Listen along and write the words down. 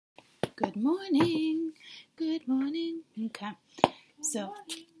Good morning. Good morning. Okay. So,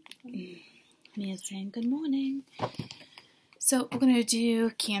 Mia saying good morning. So, we're going to do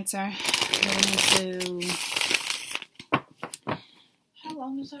Cancer. We're going to do How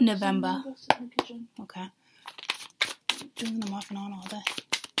long is that? November. Okay. Doing them off and on all day.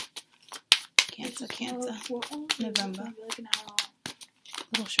 Cancer. November.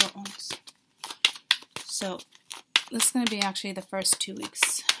 Little short ones. So, this is going to be actually the first 2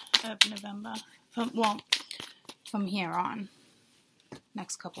 weeks of November. From here on.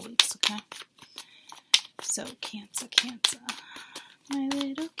 Next couple weeks, okay? So, Cancer. My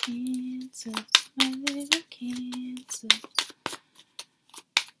little Cancers. My little Cancers.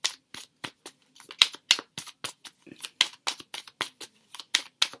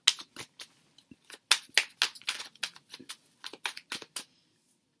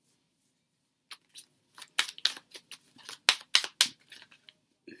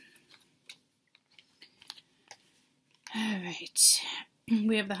 Alright,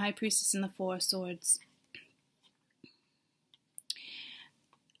 we have the High Priestess and the Four of Swords.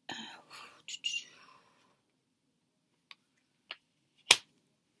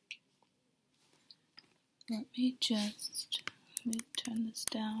 Let me turn this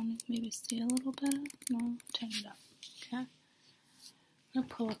down, maybe see a little better. No, turn it up. Okay. I'm going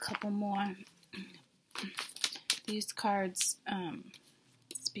to pull a couple more. These cards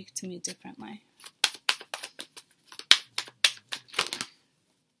speak to me differently.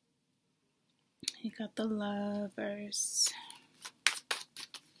 You got the Lovers.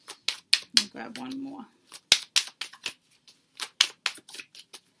 I'll grab one more.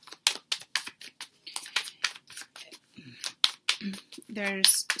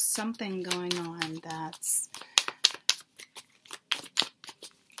 There's something going on that's,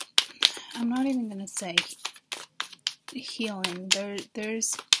 I'm not even going to say healing.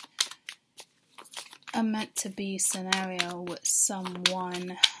 There's a meant to be scenario with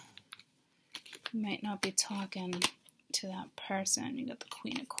someone. You might not be talking to that person. You got the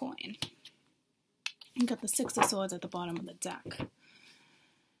Queen of Coin. You got the Six of Swords at the bottom of the deck.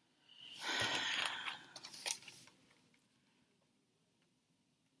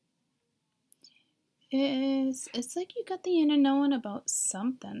 It's like you got the inner knowing about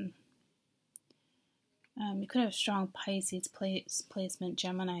something. You could have strong Pisces placement,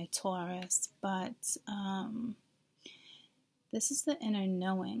 Gemini, Taurus, but this is the inner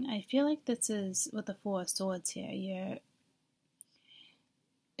knowing. I feel like this is with the Four of Swords here.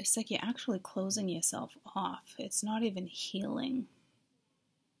 It's like you're actually closing yourself off. It's not even healing.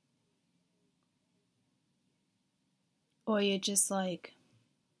 Or you're just like,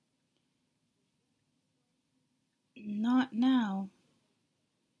 not now.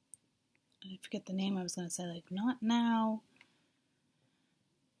 I forget the name I was going to say, like, not now.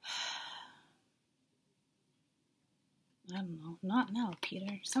 I don't know, not now,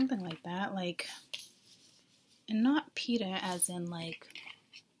 Peter. Something like that, like, and not Peter as in, like,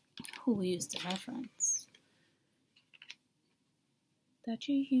 who we used to reference. That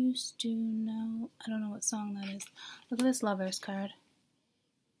you used to know. I don't know what song that is. Look at this Lovers card.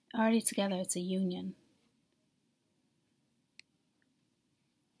 Already together, it's a union.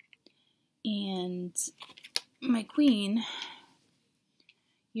 And my queen,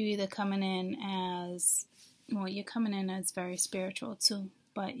 you either coming in as, well, you're coming in as very spiritual too,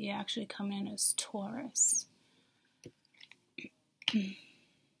 but you're actually coming in as Taurus.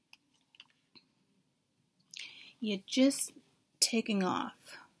 You're just taking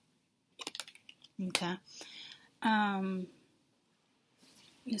off. Okay.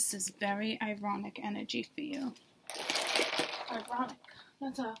 This is very ironic energy for you. Ironic.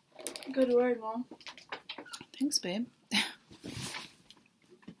 That's a good word, Mom. Thanks, babe.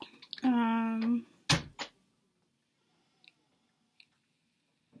 I'm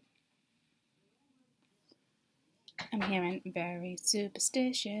hearing very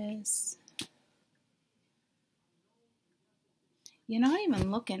superstitious. You're not even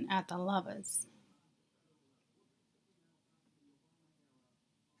looking at the Lovers.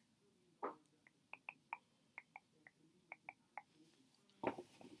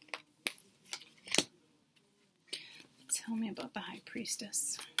 Tell me about the High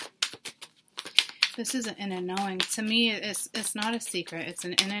Priestess. This is an inner knowing. To me, it's not a secret. It's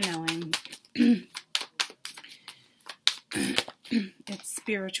an inner knowing. It's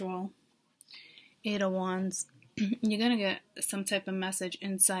spiritual. 8 of Wands. You're going to get some type of message,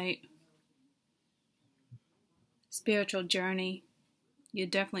 insight, spiritual journey. You're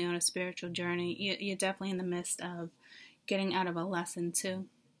definitely on a spiritual journey. You're definitely in the midst of getting out of a lesson too.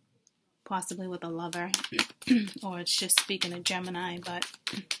 Possibly with a lover. Or it's just speaking to Gemini, but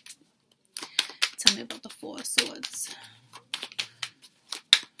Tell me about the Four of Swords.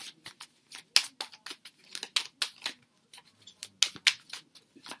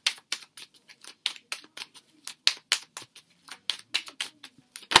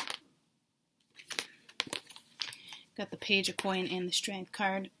 Got the Page of Coin and the Strength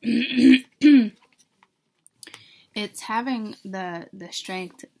card. It's having the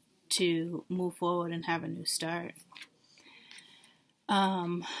strength to move forward and have a new start.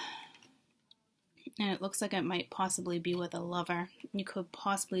 And it looks like it might possibly be with a lover. You could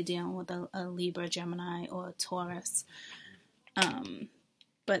possibly deal with a Libra, Gemini, or a Taurus.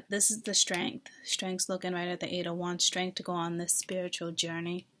 But this is the strength. Strength's looking right at the Eight of Wands. Strength to go on this spiritual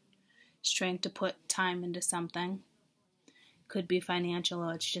journey. Strength to put time into something. Could be financial,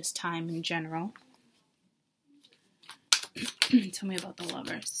 or it's just time in general. Tell me about the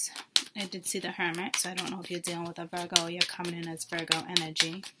Lovers. I did see the Hermit, so I don't know if you're dealing with a Virgo or you're coming in as Virgo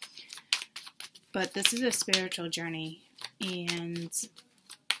energy. But this is a spiritual journey, and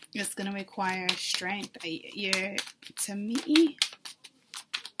it's going to require strength. To me,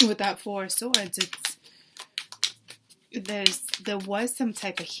 with that Four of Swords, there was some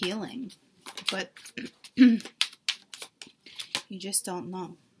type of healing, but you just don't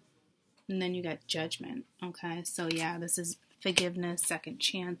know. And then you got Judgment. Okay, so yeah, this is forgiveness, second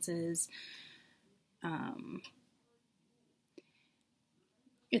chances.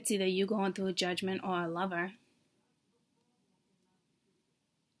 It's either you going through a judgment or a lover.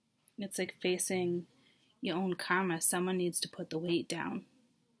 It's like facing your own karma. Someone needs to put the weight down.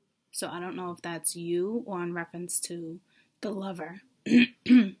 So I don't know if that's you or in reference to the lover.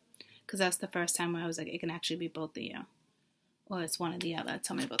 Because that's the first time where I was like, it can actually be both of you. Or it's one or the other.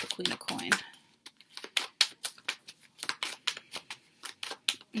 Tell me about the Queen of Coin.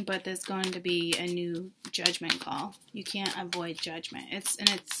 But there's going to be a new judgment call. You can't avoid judgment. It's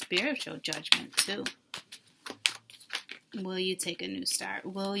spiritual judgment too. Will you take a new start?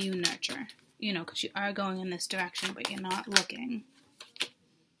 Will you nurture? Because you are going in this direction, but you're not looking.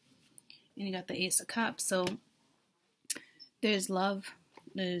 And you got the Ace of Cups. So there's love.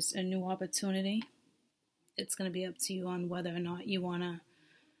 There's a new opportunity. It's going to be up to you on whether or not you want to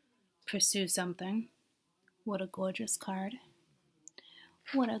pursue something. What a gorgeous card.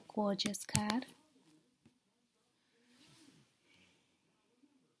 What a gorgeous card.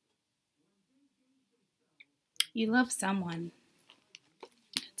 You love someone.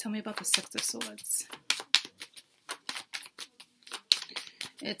 Tell me about the Six of Swords.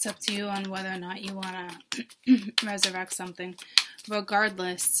 It's up to you on whether or not you want to resurrect something.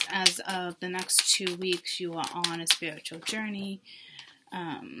 Regardless, as of the next 2 weeks, you are on a spiritual journey.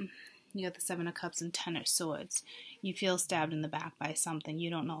 You got the Seven of Cups and Ten of Swords. You feel stabbed in the back by something. You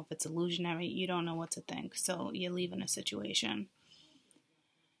don't know if it's illusionary. You don't know what to think. So you're leaving a situation.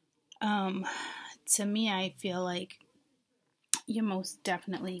 To me, I feel like you're most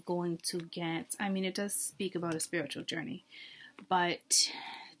definitely going to get... it does speak about a spiritual journey. But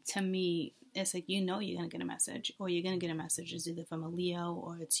to me, it's like you're going to get a message. Or you're going to get a message. It's either from a Leo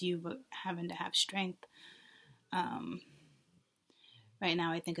or it's you having to have strength. Right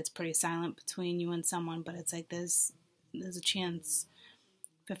now, I think it's pretty silent between you and someone, but it's like there's a chance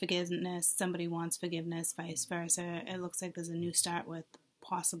for forgiveness. Somebody wants forgiveness, vice versa. It looks like there's a new start with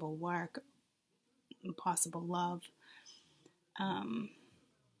possible work, possible love. And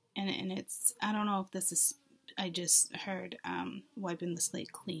it's, I don't know if this is, I just heard wiping the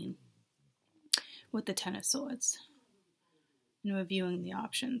slate clean with the Ten of Swords and reviewing the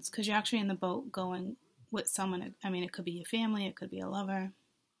options, because you're actually in the boat going with someone. It could be your family, it could be a lover.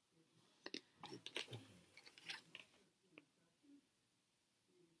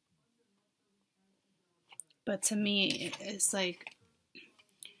 But to me, it's like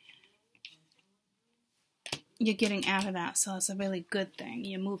you're getting out of that, so it's a really good thing.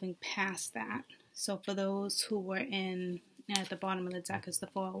 You're moving past that. So for those who were in, at the bottom of the deck is the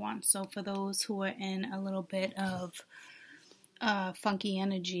Four of Wands. So for those who are in a little bit of funky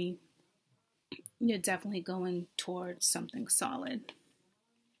energy, you're definitely going towards something solid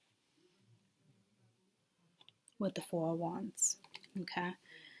with the Four of Wands. Okay,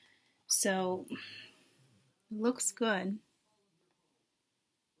 so looks good.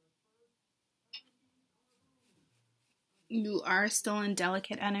 You are still in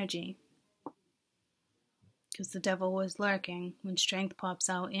delicate energy because the devil was lurking when strength pops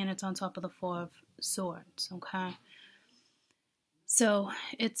out and it's on top of the Four of Swords. Okay, so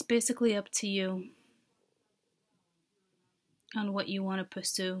it's basically up to you on what you want to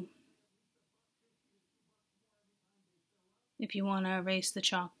pursue. If you want to erase the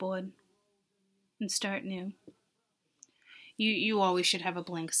chalkboard and start new, you always should have a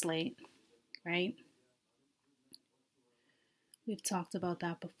blank slate, right? We've talked about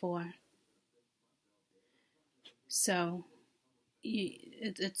that before. So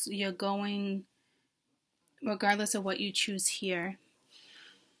you're going, regardless of what you choose here,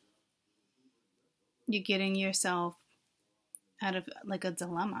 you're getting yourself out of like a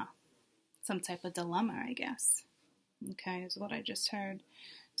dilemma, some type of dilemma, I guess. Okay, is what I just heard.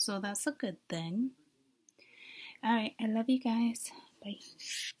 So that's a good thing. All right, I love you guys. Bye.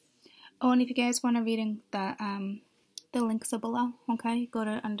 Oh, and if you guys want a reading, the links are below. Okay, go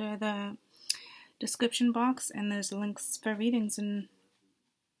to under the description box, and there's links for readings, and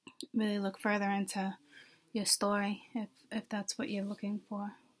really look further into your story if that's what you're looking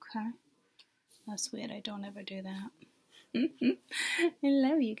for. Okay, that's weird. I don't ever do that. I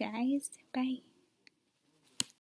love you guys. Bye.